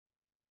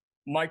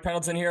Mike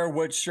Pendleton here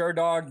with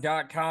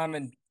Sherdog.com.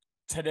 And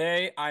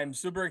today I'm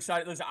super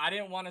excited. Listen, I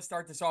didn't want to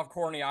start this off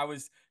corny. I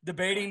was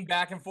debating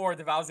back and forth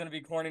if I was going to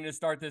be corny to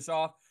start this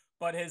off.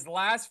 But his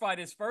last fight,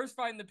 his first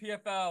fight in the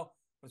PFL,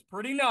 was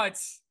pretty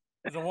nuts.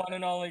 Is the one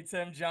and only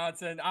Tim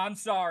Johnson. I'm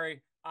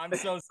sorry. I'm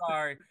so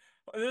sorry.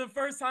 This is the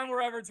first time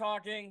we're ever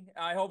talking.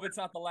 I hope it's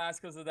not the last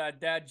because of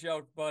that dad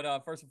joke. But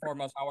first and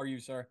foremost, how are you,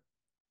 sir?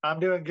 I'm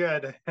doing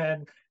good,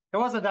 and it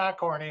wasn't that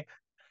corny.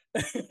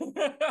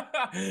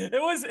 It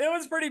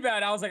was pretty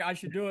bad. I was like, I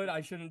should do it.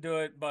 I shouldn't do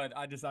it, but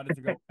I decided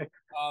to go.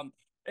 Um,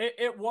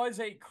 it was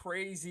a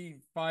crazy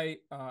fight.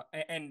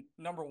 And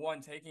number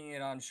one, taking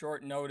it on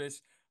short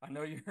notice. I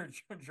know you're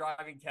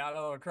driving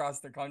cattle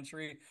across the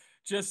country.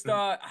 Just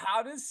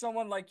how does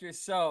someone like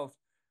yourself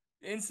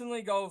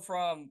instantly go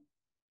from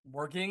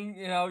working,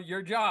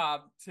 your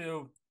job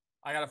to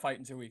I got to fight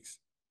in 2 weeks?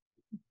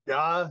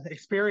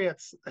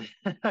 Experience.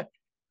 You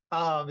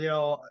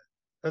know,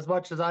 as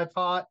much as I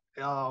fought,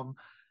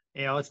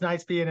 it's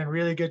nice being in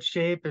really good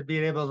shape and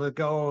being able to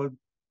go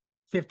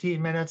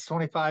 15 minutes,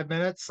 25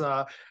 minutes.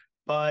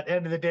 But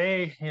end of the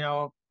day,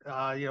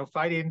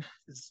 fighting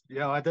is,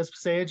 at this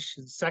stage,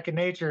 it's second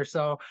nature.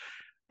 So,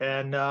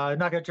 and I'm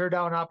not going to turn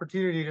down an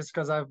opportunity just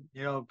because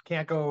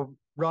can't go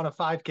run a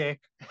 5K.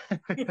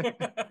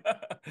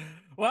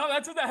 Well,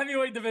 that's what the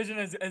heavyweight division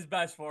is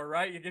best for,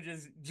 right? You could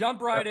just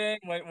jump right in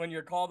when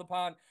you're called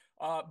upon.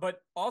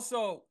 But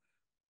also,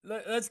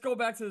 let's go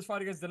back to this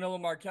fight against Danilo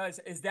Marques.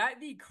 Is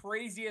that the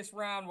craziest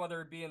round, whether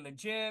it be in the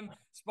gym,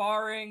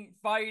 sparring,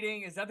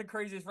 fighting? Is that the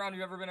craziest round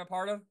you've ever been a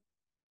part of?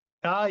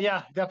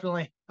 Yeah,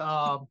 definitely.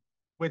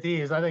 With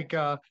ease, I think.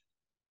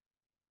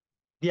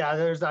 Yeah,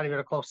 there's not even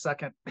a close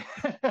second.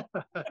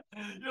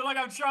 You're like,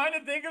 I'm trying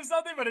to think of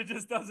something, but it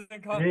just doesn't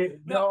come.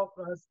 No.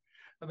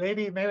 No,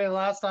 maybe the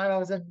last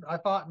time I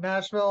fought in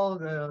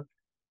Nashville,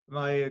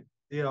 my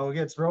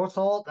against Rose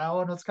Holt. That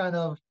one was kind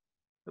of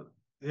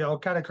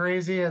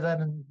crazy, and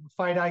then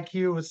fight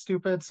IQ was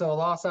stupid, so I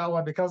lost that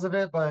one because of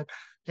it. But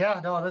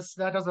yeah, no, this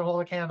that doesn't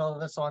hold a candle to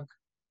this one.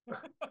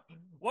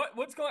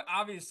 What's going?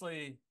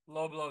 Obviously,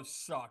 low blows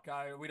suck.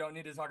 We don't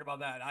need to talk about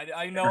that.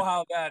 I know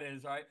how that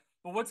is, right?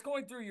 But what's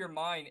going through your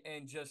mind,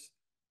 and just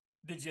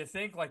did you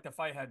think like the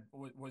fight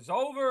was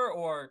over,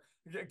 or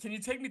can you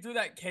take me through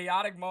that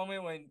chaotic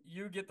moment when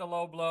you get the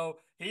low blow,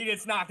 he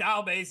gets knocked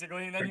out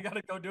basically, and then you got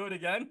to go do it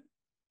again?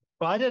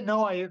 Well, I didn't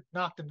know I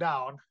knocked him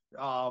down.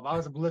 I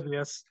was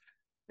oblivious,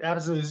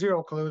 absolutely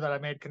zero clue that I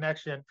made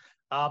connection.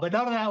 But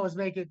none of that was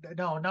making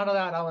no, none of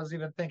that I was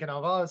even thinking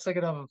of. All I was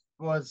thinking of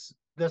was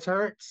this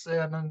hurts,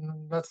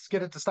 and let's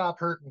get it to stop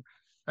hurting.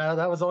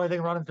 That was the only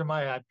thing running through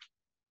my head.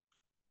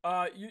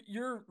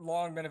 You're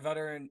long been a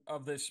veteran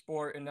of this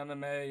sport in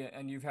MMA,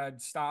 and you've had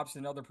stops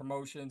in other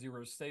promotions. You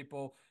were a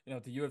staple,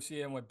 at the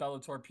UFC and with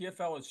Bellator.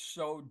 PFL is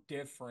so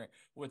different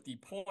with the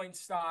point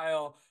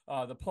style,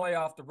 the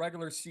playoff, the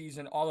regular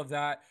season, all of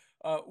that.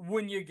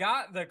 When you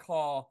got the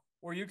call,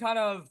 were you kind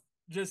of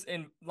just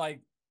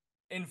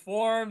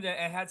informed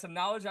and had some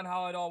knowledge on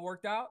how it all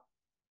worked out?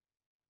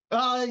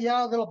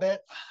 Yeah, a little bit.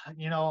 I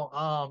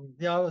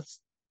was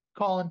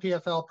calling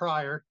PFL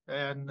prior,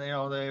 and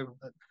they,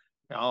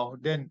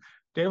 didn't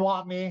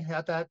want me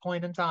at that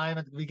point in time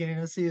at the beginning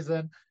of the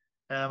season.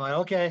 And I'm like,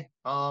 okay,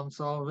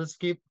 so let's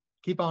keep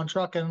on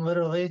trucking,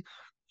 literally.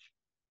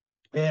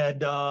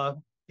 And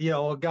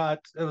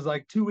it was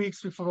like 2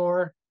 weeks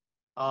before,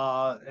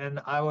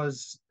 and I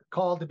was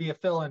called to be a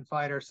fill-in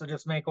fighter, so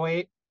just make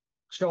weight,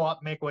 show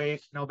up, make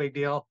weight, no big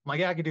deal. I'm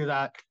like, yeah, I could do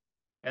that.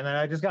 And then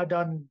I just got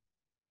done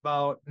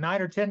about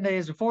 9 or 10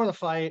 days before the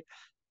fight.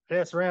 I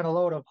just ran a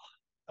load of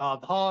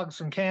hogs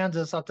from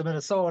Kansas up to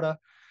Minnesota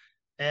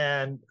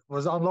and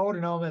was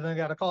unloading them, and then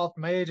got a call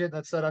from my agent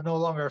that said I'm no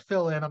longer a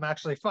fill-in, I'm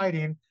actually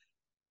fighting.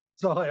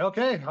 So I'm like,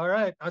 okay, all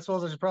right, I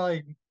suppose I should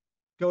probably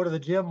go to the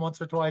gym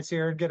once or twice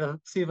here and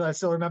see if I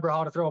still remember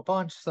how to throw a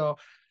punch. So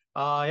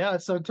yeah,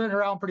 so it turned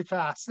around pretty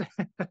fast.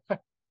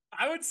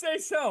 I would say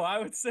so. I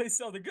would say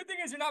so. The good thing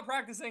is you're not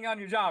practicing on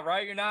your job,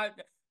 right? You're not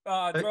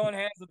throwing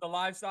hands with the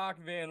livestock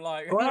and being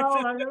like, Well,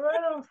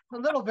 a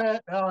little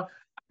bit.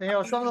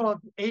 Some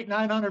of the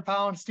 800-900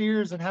 pound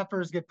steers and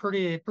heifers get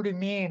pretty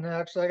mean.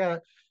 Actually,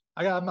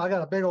 I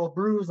got a big old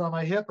bruise on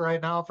my hip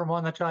right now from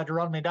one that tried to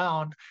run me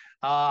down.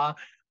 Uh,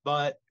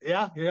 but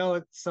yeah,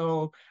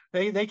 so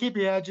they keep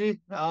you edgy.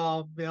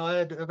 I've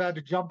had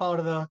to jump out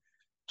of the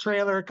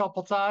trailer a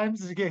couple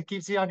times. It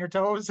keeps you on your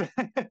toes.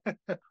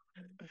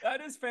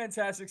 that is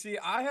fantastic. See,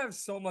 I have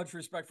so much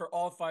respect for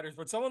all fighters,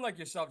 but someone like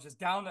yourself, just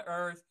down to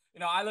earth.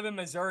 I live in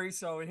Missouri,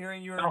 so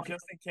hearing you are Okay.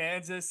 just in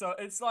Kansas, so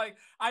it's like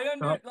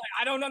So,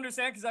 I don't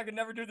understand because I could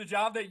never do the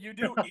job that you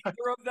do,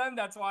 either of them.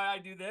 That's why I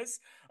do this.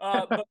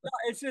 But no,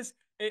 it's just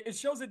it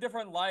shows a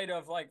different light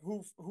of like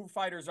who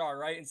fighters are,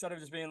 right? Instead of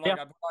just being yeah. like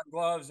I put on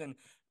gloves and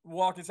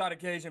walk inside a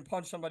cage and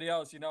punch somebody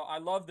else. I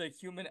love the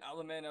human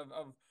element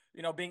of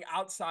being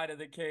outside of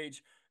the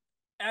cage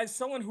as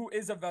someone who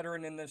is a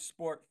veteran in this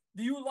sport,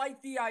 do you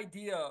like the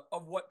idea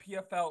of what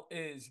PFL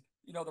is?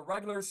 The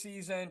regular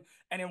season,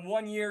 and in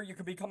 1 year, you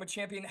could become a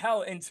champion.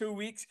 Hell, in 2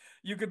 weeks,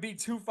 you could be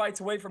two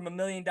fights away from $1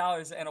 million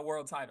and a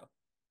world title.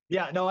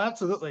 Yeah, no,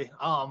 absolutely.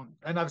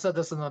 And I've said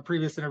this in the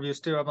previous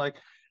interviews too. I'm like,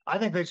 I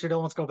think they should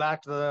almost go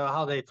back to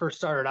how they first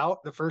started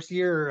out the first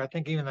year, or I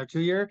think even their 2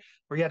 year,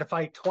 where you had to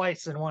fight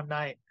twice in one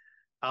night.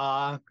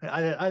 I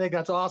think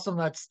that's awesome.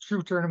 That's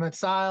true tournament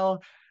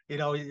style. You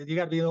got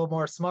to be a little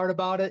more smart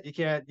about it. You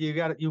can't,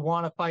 you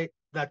want to fight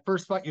that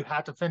first fight, you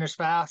have to finish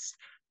fast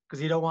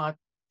because you don't want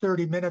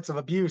 30 minutes of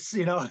abuse. So,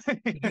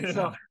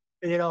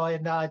 Yeah.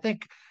 and I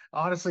think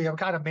honestly, I'm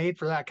kind of made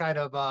for that kind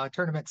of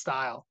tournament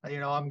style.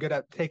 I'm good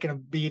at taking a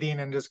beating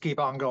and just keep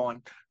on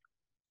going.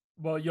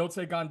 Well, you'll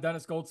take on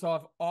Denis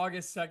Goltsov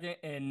August 2nd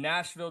in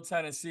Nashville,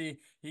 Tennessee.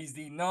 He's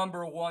the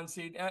number one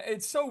seed.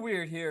 It's so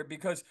weird here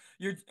because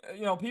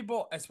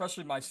people,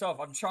 especially myself,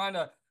 I'm trying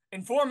to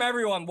inform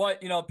everyone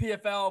what,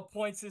 PFL,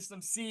 point system,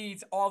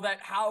 seeds, all that,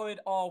 how it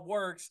all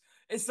works.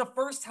 It's the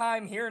first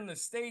time here in the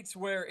States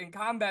where in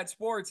combat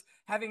sports,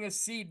 having a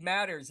seed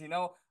matters.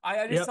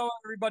 I just Yep. tell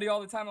everybody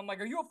all the time, I'm like,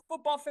 are you a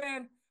football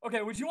fan?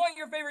 Okay, would you want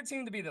your favorite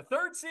team to be the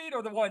third seed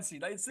or the one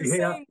seed? It's the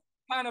Yeah. same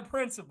kind of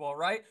principle,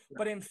 right?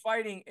 But in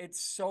fighting,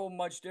 it's so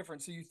much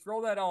different. So you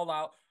throw that all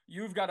out.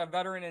 You've got a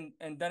veteran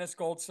in Denis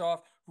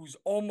Goltsov who's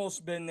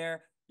almost been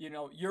there.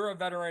 You're a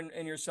veteran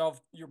in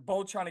yourself. You're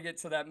both trying to get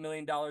to that $1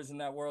 million in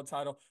that world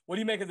title. What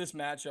do you make of this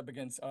matchup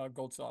against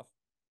Goltsov?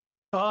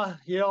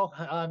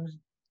 I'm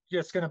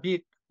just gonna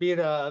beat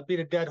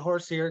a dead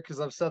horse here because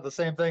I've said the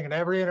same thing in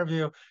every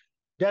interview.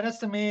 Dennis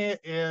to me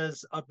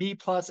is a B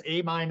plus,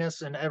 A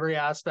minus in every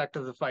aspect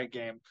of the fight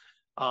game.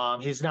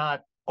 He's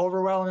not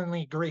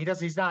overwhelmingly great.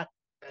 He's not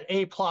an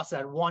A plus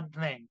at one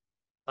thing.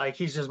 Like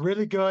he's just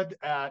really good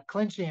at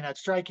clinching, at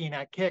striking,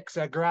 at kicks,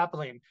 at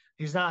grappling.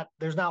 There's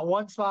not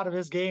one spot of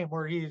his game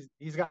where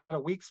he's got a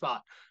weak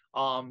spot.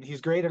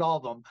 He's great at all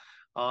of them.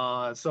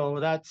 So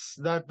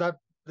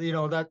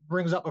that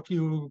brings up a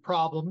few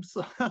problems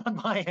on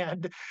my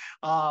end.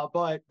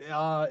 But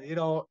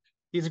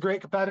he's a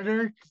great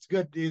competitor. He's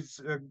good. He's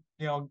a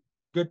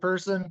good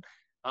person.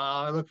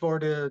 I look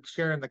forward to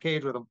sharing the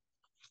cage with him.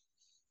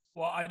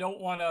 Well, I don't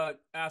want to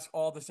ask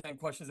all the same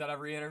questions that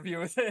every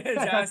interview is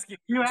asking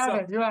You you. So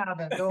haven't. You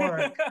haven't. Don't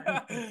worry.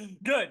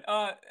 good.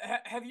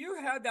 Have you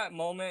had that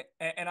moment?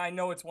 And I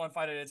know it's one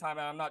fight at a time,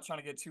 and I'm not trying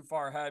to get too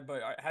far ahead,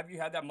 but have you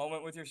had that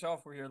moment with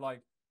yourself where you're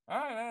like, all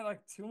right, man,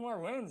 like two more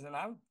wins, and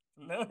I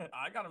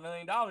got $1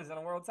 million in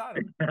a world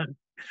title.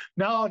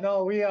 No,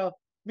 no.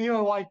 Me and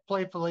my wife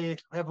playfully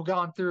have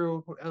gone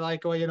through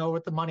like,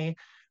 with the money,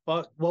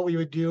 what we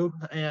would do,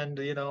 and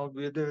we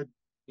would,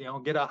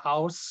 get a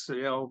house,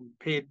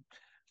 paid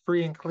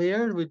free and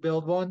clear. We'd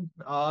build one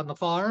on the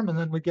farm, and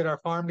then we'd get our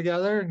farm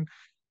together and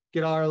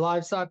get our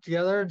livestock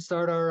together and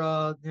start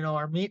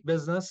our meat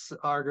business,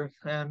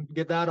 and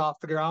get that off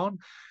the ground.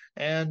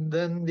 And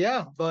then,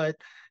 yeah, but,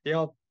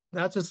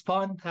 that's just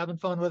fun, having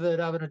fun with it,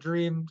 having a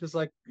dream, just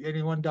like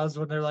anyone does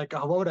when they're like,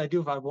 oh, what would I do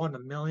if I won a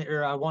million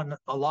or I won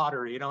a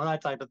lottery,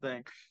 that type of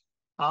thing.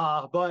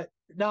 But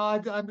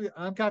no,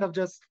 I'm kind of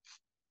just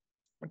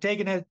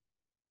taking it,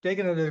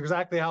 taking it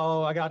exactly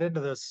how I got into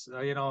this,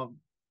 the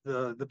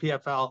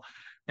PFL,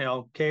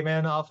 came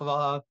in off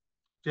of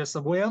just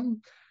a whim,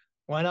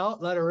 went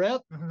out, let it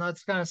rip. And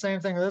that's kind of same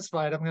thing with this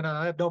fight.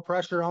 I have no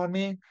pressure on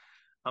me.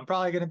 I'm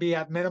probably going to be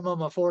at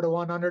minimum a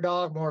 4-1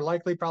 underdog, more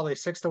likely probably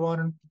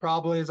 6-1,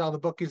 probably is how the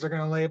bookies are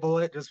going to label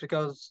it, just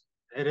because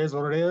it is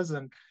what it is.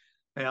 And,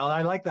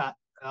 I like that.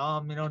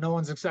 No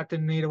one's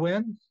expecting me to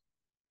win.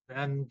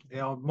 And,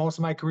 most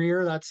of my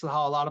career, that's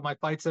how a lot of my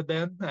fights have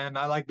been. And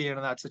I like being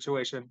in that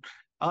situation.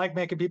 I like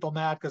making people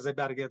mad because they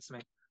bet against me.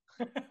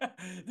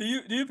 Do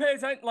you pay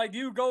attention? Like, do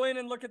you go in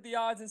and look at the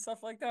odds and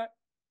stuff like that?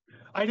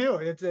 I do.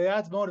 It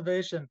adds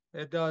motivation.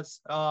 It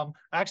does. I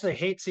actually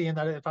hate seeing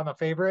that if I'm a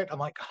favorite. I'm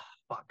like, oh,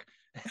 fuck.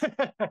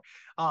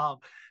 um,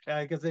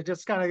 because it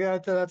just kind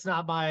of that's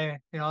not my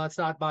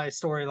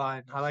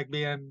storyline. I like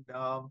being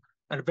a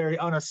very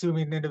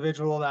unassuming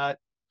individual that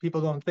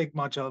people don't think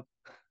much of.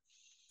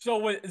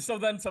 So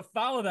then to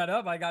follow that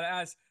up, I gotta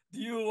ask,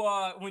 do you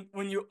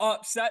when you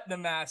upset the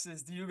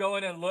masses, do you go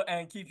in and look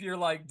and keep your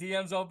like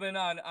DMs open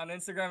on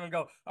Instagram and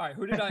go, all right,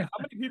 how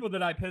many people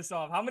did I piss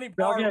off? How many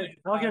parlays did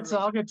I ruin?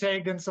 I'll get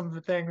tagged in some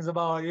things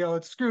about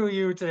it's screw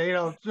you today,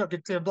 look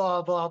at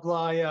blah blah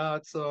blah. Yeah,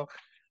 so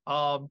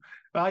um,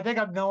 but I think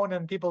I'm known,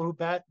 and people who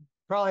bet,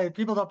 probably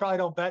people that probably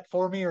don't bet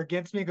for me or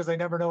against me because they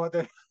never know what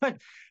they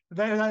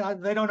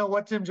don't know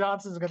what Tim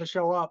Johnson's going to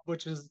show up,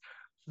 which is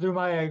through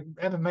my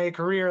MMA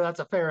career. That's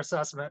a fair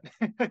assessment.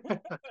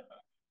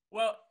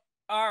 Well,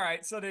 all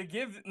right. So to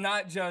give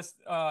not just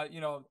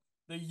the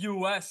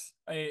US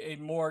a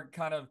more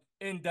kind of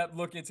in-depth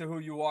look into who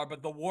you are,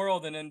 but the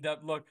world an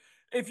in-depth look.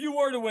 If you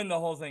were to win the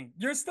whole thing,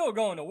 you're still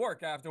going to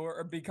work after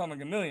or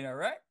becoming a millionaire,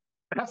 right?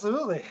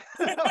 Absolutely.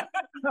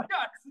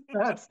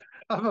 Yes.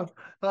 That's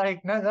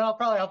like then I'll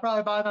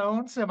probably buy my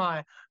own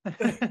semi.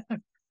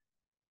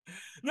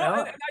 No,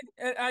 and, Yeah, and,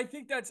 I, and I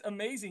think that's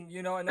amazing,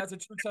 and that's a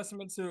true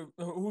testament to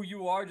who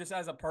you are just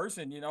as a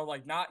person,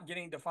 like not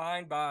getting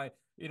defined by,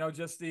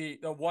 just the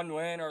one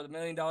win or the $1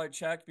 million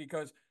check.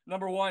 Because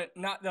number one,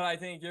 not that I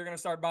think you're going to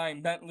start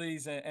buying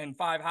Bentleys and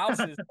five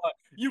houses, but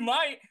you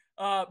might.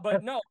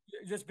 But no,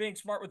 just being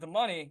smart with the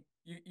money,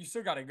 you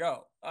still got to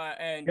go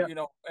and Yeah. you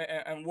know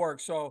and work.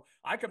 So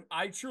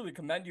I truly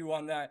commend you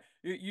on that.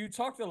 You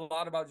talked a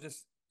lot about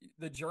just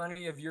the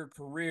journey of your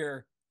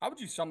career. How would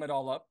you sum it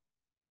all up?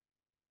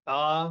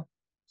 Uh,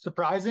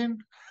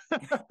 Surprising.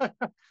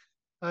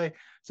 Like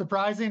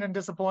surprising and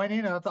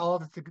disappointing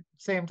all at the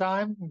same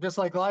time. Just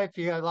like life,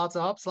 you got lots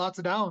of ups, lots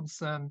of downs,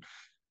 and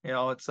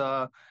it's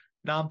not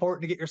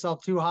important to get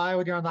yourself too high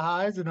when you're on the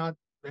highs, and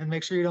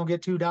make sure you don't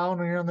get too down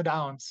when you're on the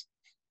downs.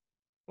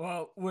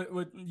 Well,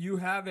 would you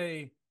have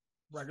a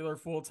regular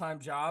full-time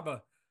job?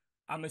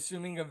 I'm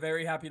assuming a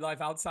very happy life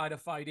outside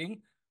of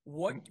fighting.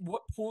 What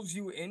pulls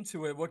you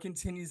into it? What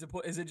continues to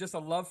pull? Is it just a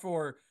love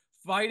for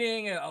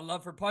fighting, a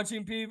love for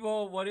punching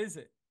people? What is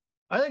it?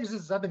 I think it's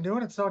just I've been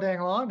doing it so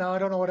dang long now. I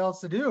don't know what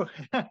else to do.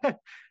 I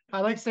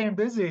like staying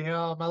busy.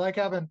 I like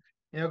having,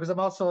 because I'm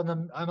also in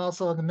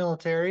the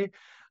military.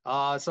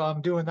 So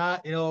I'm doing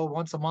that,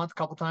 once a month, a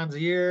couple times a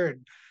year,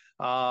 and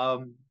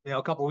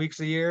a couple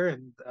weeks a year,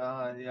 and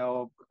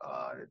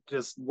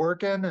just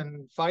working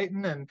and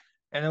fighting, and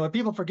then what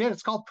people forget,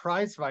 it's called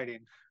prize fighting.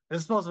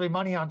 It's supposed to be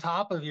money on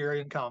top of your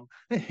income.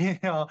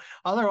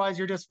 Otherwise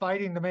you're just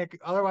fighting to make.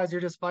 Otherwise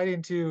you're just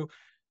fighting to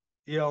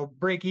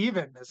break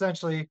even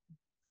essentially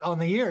on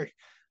the year.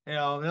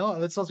 No,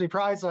 it's supposed to be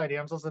prize fighting.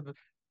 I'm supposed to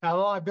have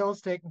all my bills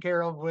taken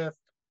care of with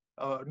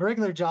a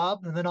regular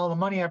job, and then all the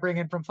money I bring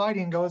in from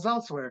fighting goes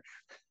elsewhere.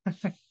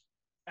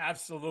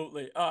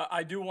 Absolutely.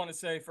 I do want to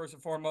say, first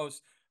and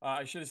foremost,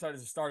 I should have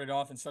started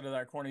off instead of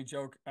that corny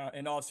joke.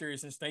 In all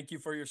seriousness, thank you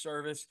for your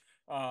service.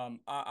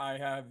 I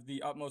have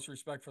the utmost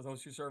respect for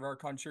those who serve our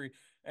country,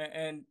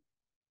 and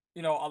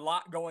a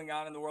lot going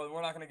on in the world.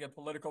 We're not going to get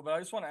political, but I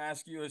just want to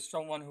ask you, as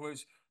someone who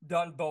has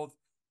done both,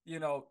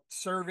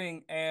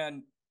 serving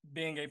and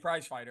being a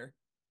prize fighter,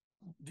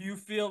 do you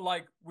feel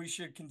like we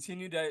should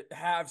continue to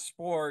have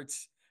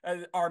sports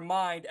as our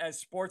mind as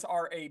sports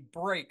are a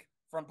break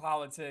from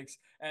politics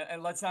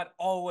and let's not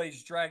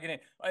always drag it in?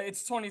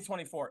 It's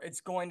 2024.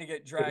 It's going to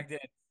get dragged in.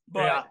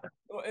 But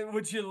Yeah.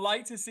 would you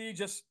like to see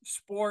just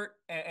sport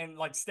and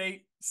like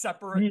state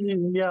separate?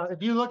 Yeah,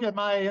 if you look at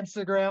my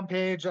Instagram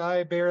page,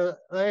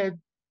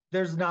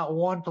 there's not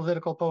one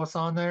political post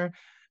on there.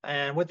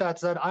 And with that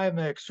said, I am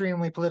an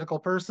extremely political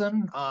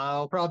person.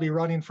 I'll probably be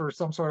running for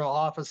some sort of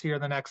office here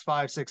in the next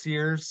 5, 6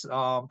 years.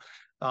 I'll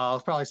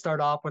probably start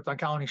off with the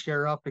county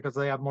sheriff because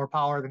they have more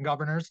power than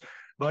governors.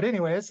 But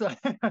anyways,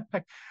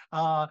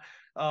 uh,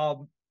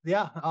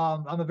 yeah,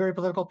 I'm a very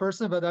political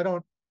person, but I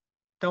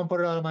don't put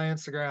it out on my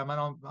Instagram. I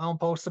don't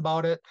post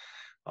about it.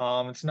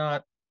 It's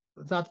not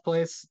the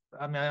place.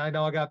 I mean, I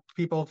know I got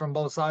people from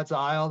both sides of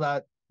the aisle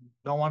that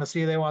don't want to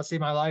see. They want to see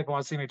my life,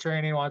 want to see me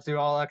training, want to do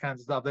all that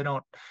kinds of stuff. They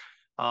don't.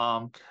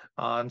 Um,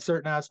 in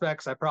certain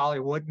aspects, I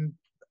probably wouldn't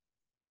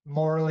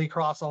morally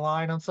cross a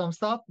line on some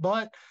stuff,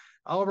 but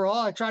overall,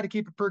 I try to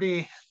keep it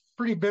pretty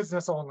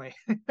business only.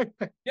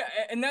 Yeah,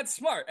 and that's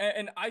smart.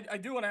 And I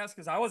do want to ask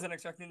because I wasn't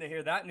expecting to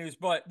hear that news,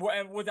 but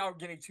and without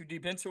getting too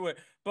deep into it,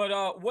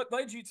 but what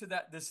led you to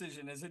that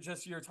decision? Is it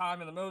just your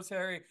time in the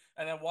military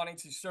and then wanting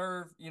to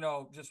serve,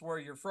 just where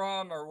you're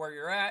from or where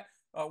you're at?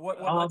 What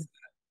led to Um,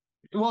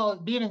 well,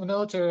 being in the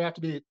military, I have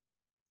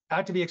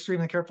to be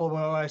extremely careful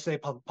what I say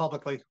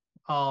publicly.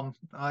 That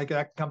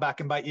can come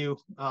back and bite you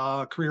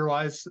career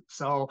wise.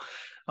 So,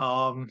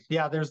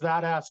 yeah, there's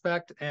that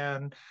aspect,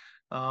 and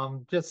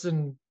just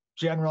in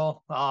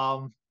general,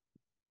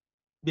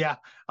 yeah,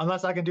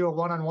 unless I can do a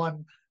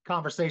one-on-one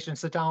conversation,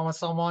 sit down with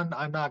someone,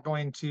 I'm not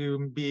going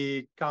to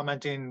be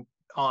commenting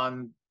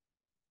on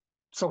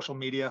social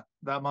media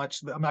that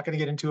much. I'm not going to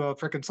get into a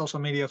freaking social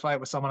media fight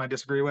with someone I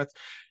disagree with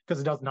because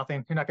it does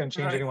nothing. You're not going to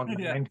change Right. anyone's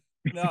Yeah. mind.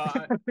 No,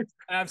 Yeah,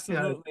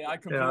 absolutely. I yeah.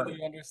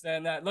 completely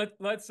understand that.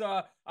 Let's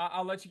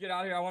I'll let you get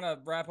out of here. I want to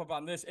wrap up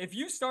on this. If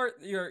you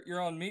start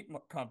your own meat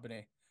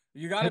company,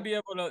 you got to be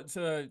able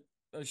to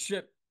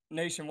ship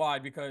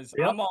nationwide because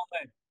Yep. I'm all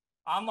in.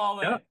 I'm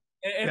all Yep. in.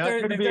 If Yeah, it's there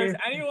going to if there's be.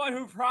 anyone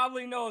who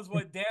probably knows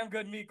what damn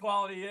good meat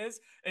quality is,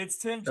 it's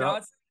Tim Yep.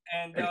 Johnson.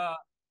 And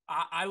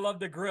I love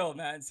the grill,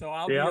 man. So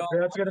I'll be Yep. all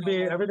That's going to on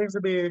be my everything's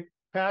going to be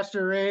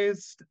pasture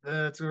raised.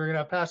 So we're going to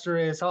have pasture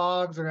raised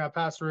hogs. We're going to have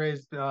pasture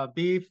raised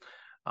beef.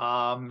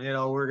 We're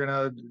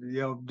going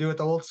to do it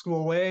the old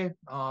school way.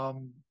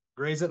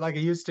 Raise it like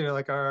it used to,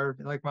 like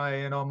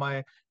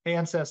my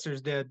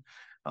ancestors did.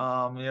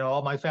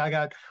 I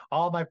got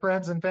all my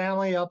friends and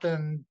family up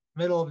in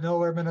middle of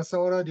nowhere,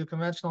 Minnesota, do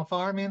conventional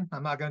farming.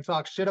 I'm not going to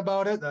talk shit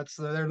about it. That's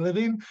their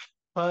living.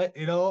 But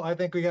I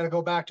think we got to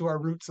go back to our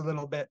roots a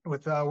little bit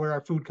with where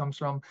our food comes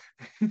from.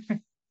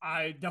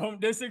 I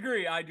don't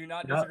disagree. I do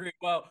not Yeah. disagree.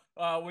 Well,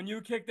 when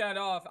you kick that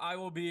off, I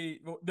will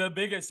be the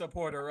biggest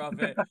supporter of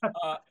it.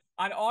 Uh,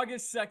 on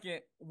August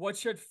 2nd, what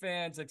should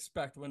fans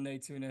expect when they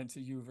tune in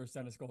to you versus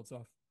Dennis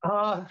Goltsov?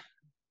 Uh,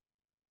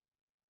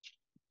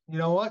 you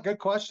know what? Good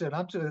question.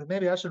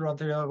 Maybe I should run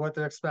through what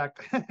to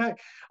expect.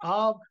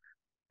 um,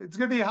 it's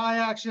going to be high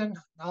action.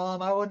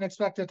 I wouldn't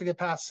expect it to get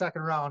past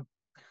second round.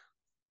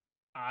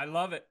 I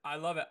love it. I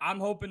love it. I'm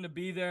hoping to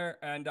be there.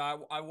 And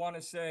I want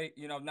to say,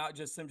 not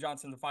just Tim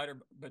Johnson, the fighter,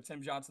 but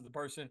Tim Johnson, the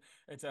person.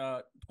 It's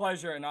a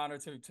pleasure and honor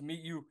to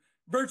meet you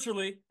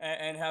virtually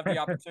and have the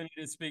opportunity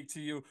to speak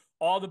to you.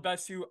 All the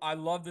best to you. I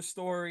love the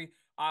story.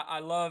 I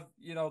love,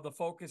 the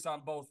focus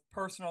on both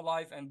personal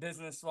life and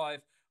business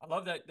life. I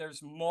love that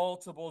there's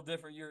multiple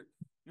different, you're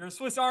a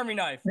Swiss Army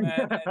knife,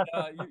 and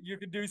you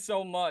could do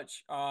so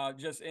much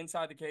just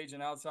inside the cage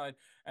and outside.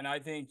 And I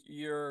think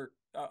you're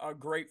a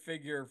great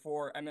figure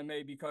for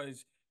MMA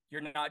because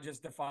you're not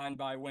just defined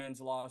by wins,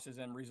 losses,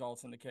 and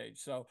results in the cage.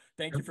 So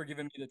thank you for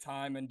giving me the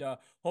time, and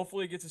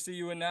hopefully get to see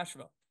you in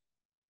Nashville.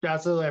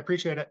 Absolutely. I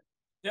appreciate it.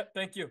 Yep,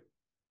 thank you.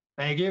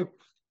 Thank you.